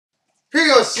Here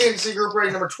you go, CNC group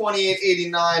break number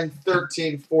 2889,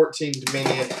 1314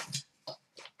 Dominion.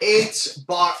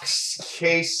 8-box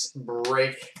case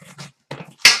break.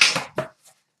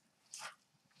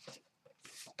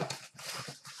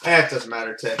 It doesn't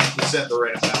matter, Ted. You sent the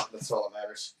right amount. That's all that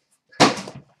matters.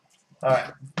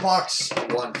 Alright, box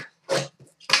 1.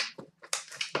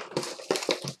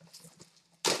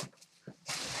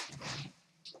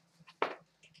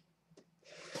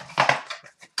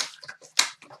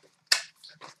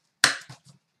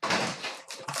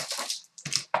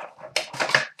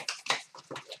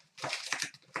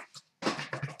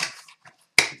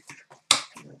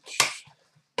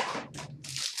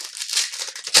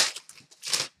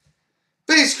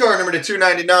 Base card number to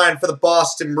 299 for the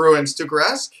Boston Bruins, Tuukka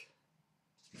Rask.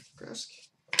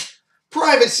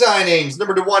 Private signings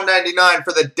number to 199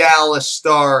 for the Dallas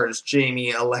Stars,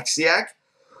 Jamie Alexiak.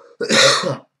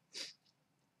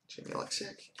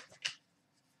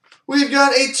 We've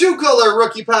got a 2-color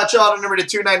rookie patch auto number to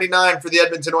 299 for the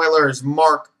Edmonton Oilers,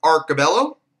 Mark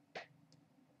Arcabello.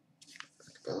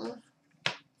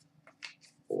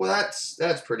 Well,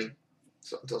 that's pretty.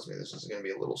 Something tells me this is going to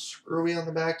be a little screwy on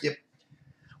the back. Yep.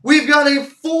 We've got a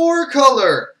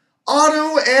 4-color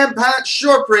auto and patch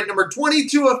short print number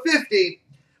 22/50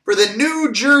 for the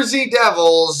New Jersey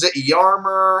Devils,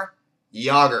 Jaromir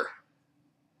Jagr.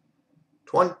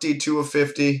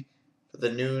 22/50 for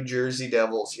the New Jersey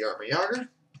Devils, Jaromir Jagr.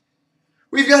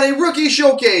 We've got a rookie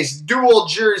showcase dual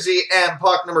jersey and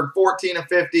puck number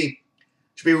 14/50.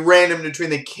 Should be random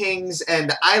between the Kings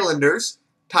and Islanders,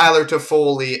 Tyler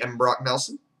Toffoli and Brock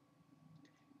Nelson.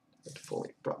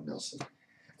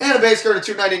 And a base card of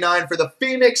 299 for the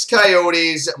Phoenix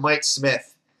Coyotes, Mike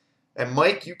Smith. And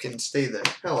Mike, you can stay the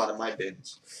hell out of my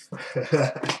bins.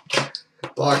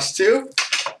 Box 2.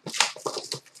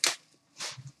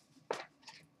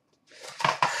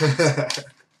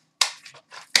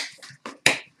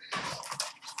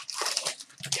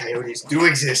 Coyotes do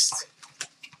exist.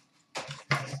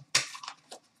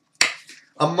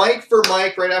 A Mike for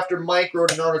Mike, right after Mike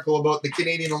wrote an article about the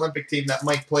Canadian Olympic team that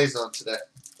Mike plays on today.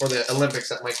 Or the Olympics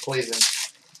that Mike plays in.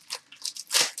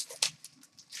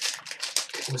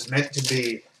 It was meant to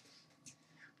be.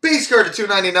 Base card to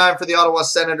 299 for the Ottawa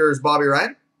Senators, Bobby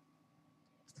Ryan.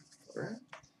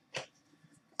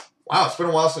 Wow, it's been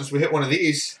a while since we hit one of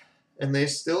these. And they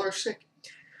still are sick.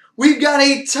 We've got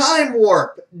a Time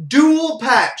Warp dual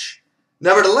patch.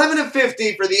 Numbered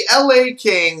 11/50 for the LA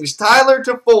Kings, Tyler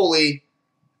Toffoli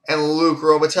and Luc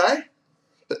Robitaille.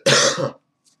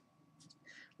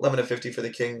 11/50 for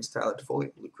the Kings, Tyler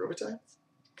Toffoli, Luc Robitaille.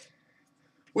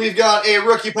 We've got a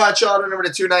rookie patch auto number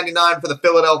to 299 for the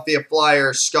Philadelphia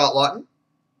Flyers, Scott Laughton.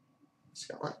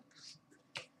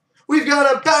 We've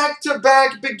got a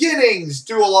back-to-back beginnings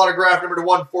dual autograph number to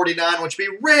 149, which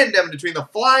will be random between the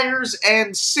Flyers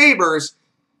and Sabres,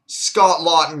 Scott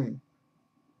Laughton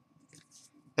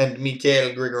and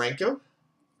Mikhail Grigorenko.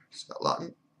 Scott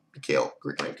Laughton, Mikhail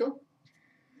Grigorenko.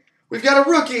 We've got a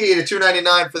rookie to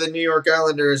 299 for the New York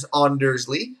Islanders, Anders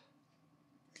Lee.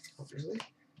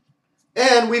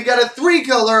 And we've got a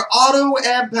 3-color auto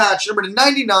and patch number to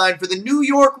 99 for the New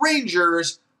York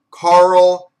Rangers,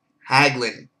 Carl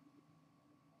Hagelin.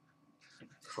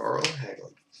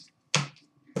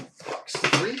 Box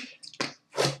 3.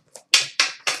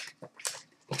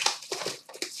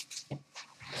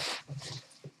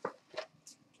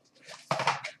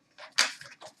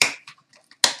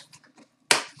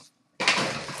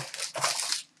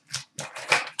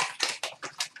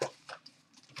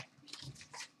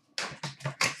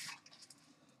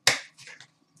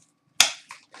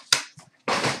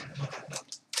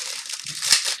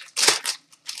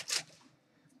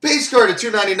 Base card at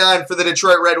 299 for the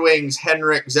Detroit Red Wings,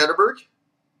 Henrik Zetterberg.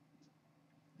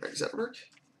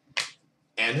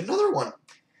 And another one.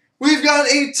 We've got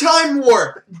a Time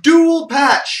Warp dual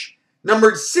patch,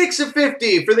 numbered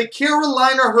 6/50 for the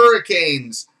Carolina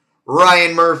Hurricanes,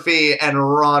 Ryan Murphy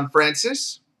and Ron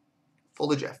Francis. Full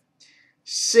to Jeff.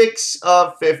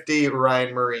 6/50,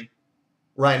 Ryan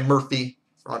Murphy,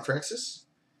 Ron Francis.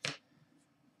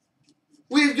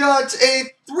 We've got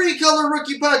a 3-color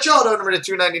rookie patch auto number to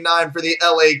 299 for the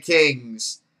LA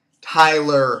Kings,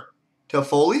 Tyler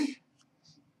Toffoli.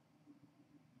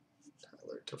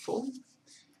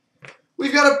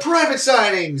 We've got a private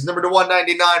signings number to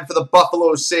 199 for the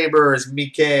Buffalo Sabres,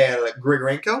 Mikhail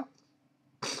Grigorenko.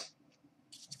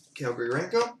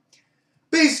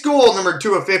 Base gold number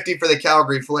 2/50 for the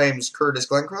Calgary Flames, Curtis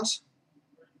Glencross.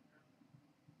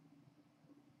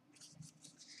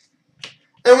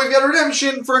 And we've got a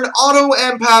redemption for an auto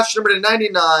and patch number to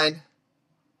 99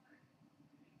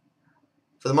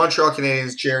 for the Montreal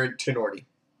Canadiens, Jared Tenorti.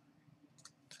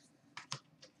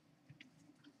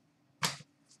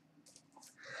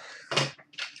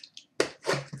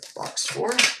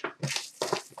 4.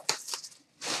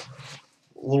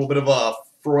 A little bit of a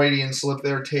Freudian slip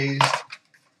there, Taze.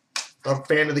 Not a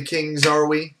fan of the Kings, are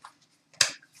we?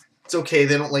 It's okay,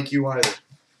 they don't like you either.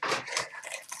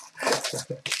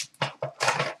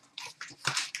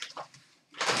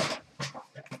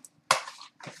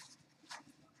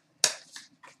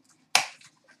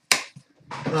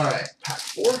 Alright, pack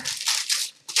 4.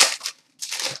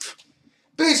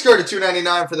 Base card of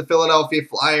 $2.99 for the Philadelphia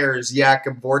Flyers,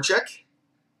 Jakub Voracek.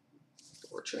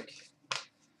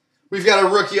 We've got a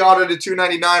rookie auto to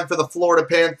 $2.99 for the Florida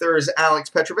Panthers, Alex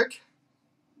Petrovic.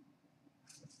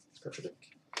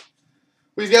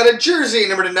 We've got a jersey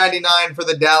number to 99 for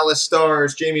the Dallas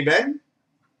Stars, Jamie Benn.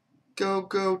 Go,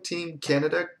 go, Team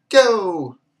Canada,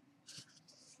 go!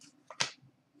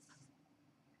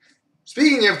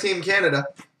 Speaking of Team Canada,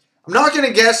 I'm not going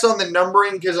to guess on the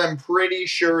numbering because I'm pretty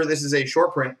sure this is a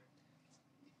short print.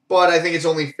 But I think it's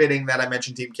only fitting that I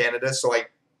mentioned Team Canada, so I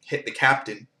hit the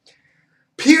captain.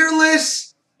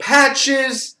 Peerless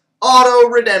Patches Auto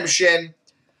Redemption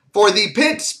for the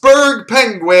Pittsburgh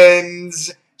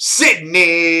Penguins,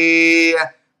 Sidney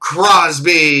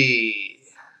Crosby.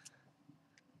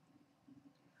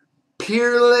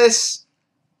 Peerless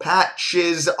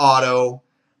Patches Auto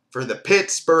for the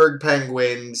Pittsburgh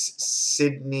Penguins,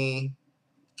 Sidney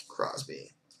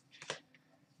Crosby.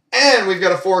 And we've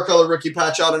got a 4-color rookie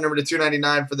patch auto number to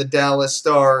 $2.99 for the Dallas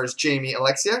Stars, Jamie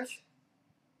Alexiak.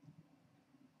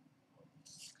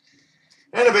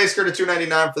 And a base card of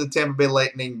 $2.99 for the Tampa Bay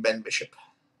Lightning, Ben Bishop.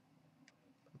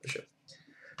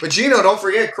 But Gino, don't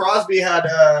forget, Crosby had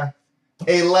a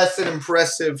less than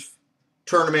impressive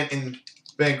tournament in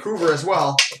Vancouver as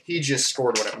well. He just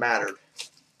scored when it mattered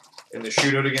in the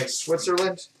shootout against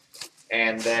Switzerland,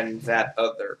 and then that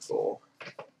other goal.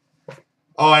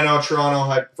 Oh, I know, Toronto.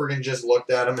 I freaking just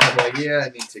looked at him, and I'm like, yeah, I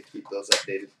need to keep those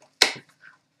updated.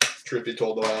 Truth be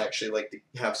told, though, I actually like to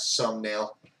have some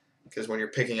nail, because when you're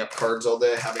picking up cards all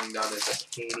day, having none is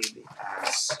a pain in the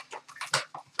ass.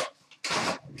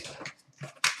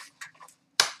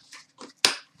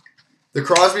 The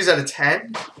Crosby's at a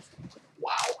 10?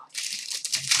 Wow.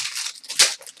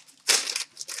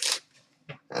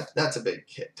 That's a big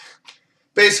hit.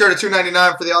 Base card of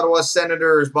 $2.99 for the Ottawa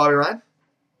Senators, Bobby Ryan.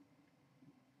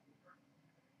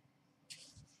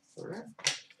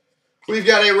 We've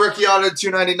got a rookie auto of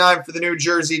 $2.99 for the New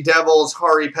Jersey Devils,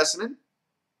 Hari Pessinen.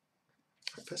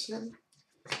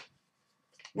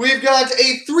 We've got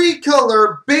a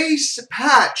 3-color base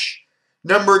patch,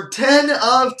 number 10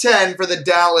 of 10 for the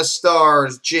Dallas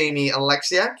Stars, Jamie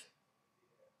Alexiak.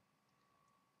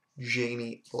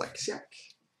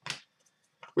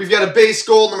 We've got a base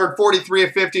gold, number 43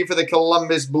 of 50 for the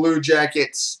Columbus Blue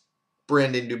Jackets,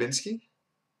 Brandon Dubinsky.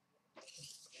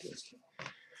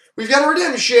 We've got a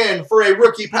redemption for a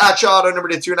rookie patch auto, number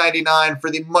to $2.99 for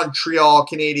the Montreal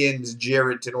Canadiens,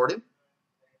 Jared Tenorti.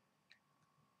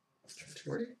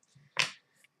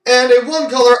 And a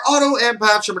 1-color auto and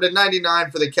patch number to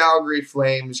 99 for the Calgary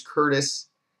Flames, Curtis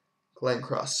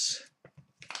Glencross.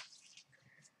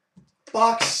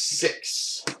 Box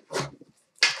 6.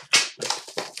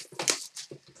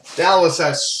 Dallas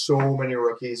has so many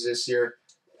rookies this year.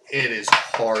 It is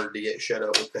hard to get shut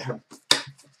out with them.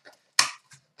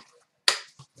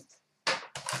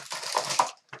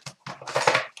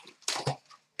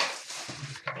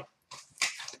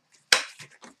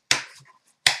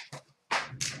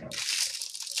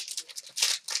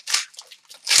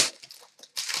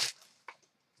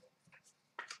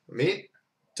 Meet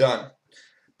done.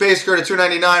 Base card of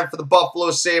 $2.99 for the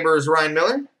Buffalo Sabres, Ryan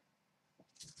Miller.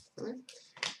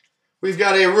 We've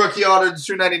got a rookie auto to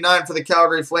 $2.99 for the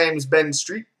Calgary Flames, Ben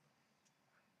Street.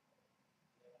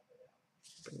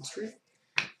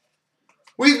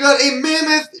 We've got a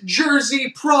Mammoth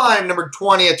Jersey Prime, number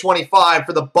 20 of 25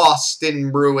 for the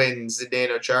Boston Bruins,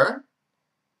 Zdeno Chara.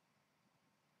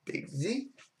 Big Z.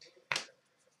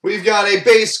 We've got a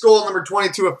base gold, number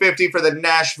 22 of 50 for the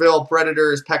Nashville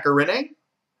Predators, Pekka Rinne.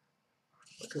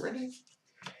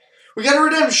 We got a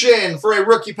redemption for a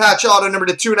rookie patch auto, number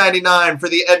to $2.99 for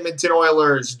the Edmonton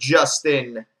Oilers,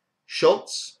 Justin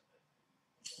Schultz.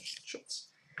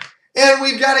 And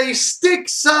we've got a stick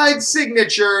side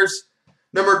signatures,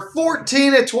 number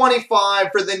 14 of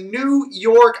 25 for the New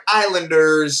York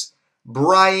Islanders,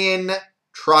 Brian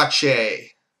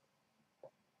Trottier.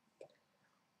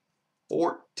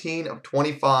 14 of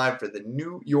 25 for the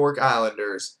New York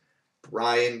Islanders,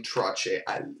 Brian Trottier.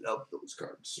 I love those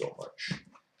cards so much.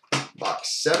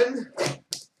 Box 7.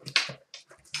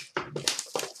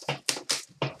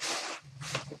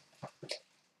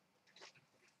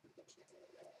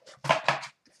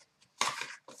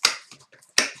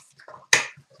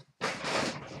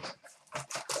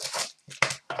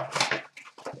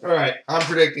 All right, I'm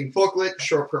predicting booklet,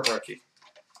 short print rookie.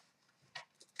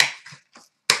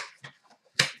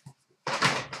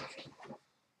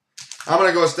 I'm going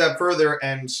to go a step further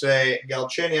and say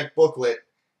Galchenyuk booklet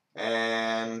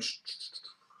and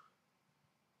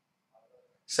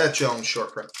Seth Jones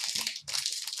short print.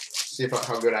 See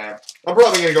how good I am. I'm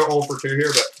probably going to go 0 for 2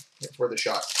 here, but it's worth a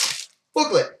shot.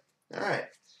 Booklet. All right.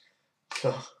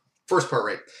 So, first part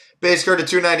right. Base card to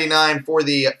 299 for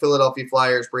the Philadelphia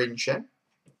Flyers, Braden Shen.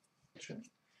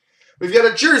 We've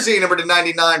got a jersey number to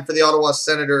 99 for the Ottawa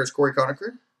Senators, Corey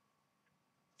Conacher.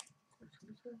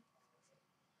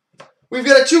 We've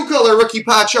got a 2-color rookie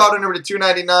patch auto number to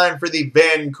 299 for the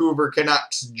Vancouver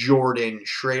Canucks, Jordan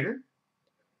Schrader.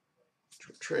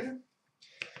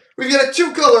 We've got a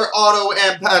 2-color auto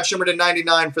and patch number to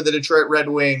 99 for the Detroit Red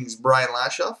Wings, Brian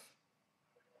Lashoff.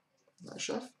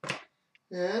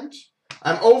 And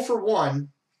I'm 0 for 1,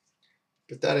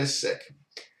 but that is sick.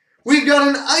 We've got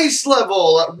an ice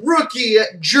level rookie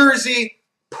jersey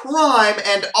prime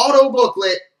and auto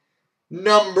booklet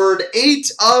numbered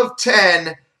 8 of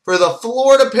 10 for the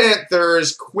Florida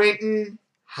Panthers, Quentin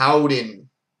Howden.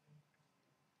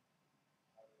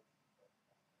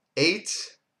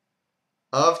 8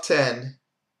 of 10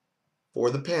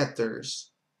 for the Panthers,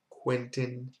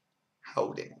 Quentin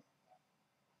Howden.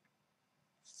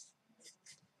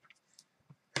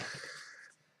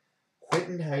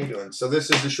 Quentin, how you doing? So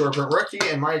this is the short print rookie,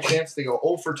 and my chance to go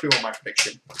 0 for 2 on my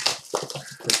prediction.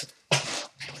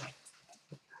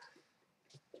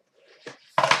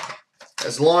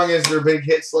 As long as they're big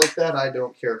hits like that, I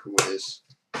don't care who it is.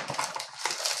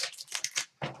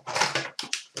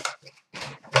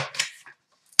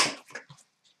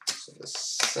 So the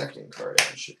second card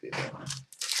should be the short print.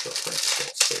 So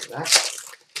let's save that.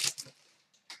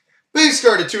 Base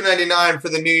card to 299 for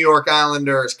the New York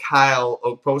Islanders, Kyle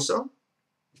Okposo.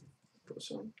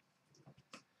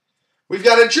 We've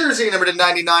got a jersey number to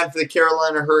 99 for the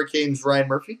Carolina Hurricanes, Ryan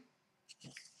Murphy.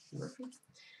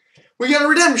 We got a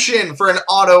redemption for an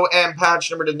auto and patch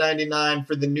number to 99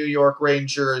 for the New York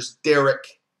Rangers,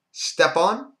 Derek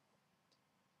Stepan.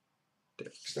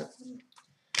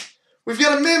 We've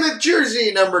got a mammoth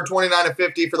jersey number 29 of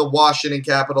 50 for the Washington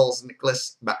Capitals,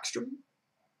 Nicholas Backstrom.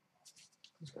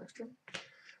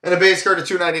 And a base card to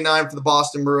 299 for the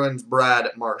Boston Bruins, Brad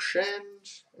Marchand.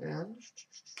 And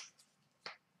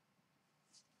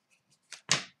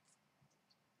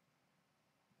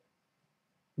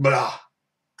blah,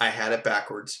 I had it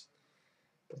backwards.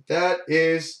 But that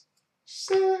is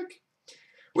sick.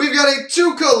 We've got a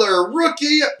 2-color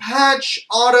rookie patch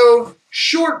auto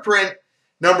short print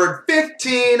numbered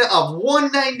 15 of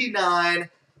 199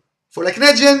 for the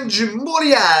Canadian du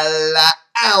Montreal,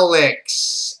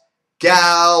 Alex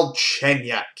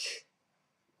Galchenyuk.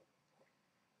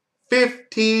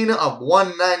 15 of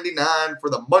 199 for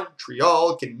the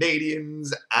Montreal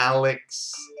Canadiens,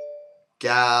 Alex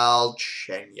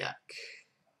Galchenyuk.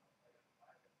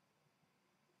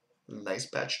 Nice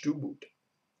patch to boot.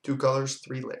 2 colors,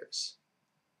 3 layers.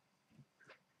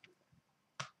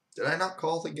 Did I not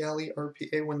call the Galley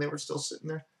RPA when they were still sitting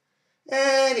there?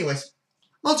 Anyways,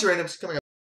 multi-randoms coming up.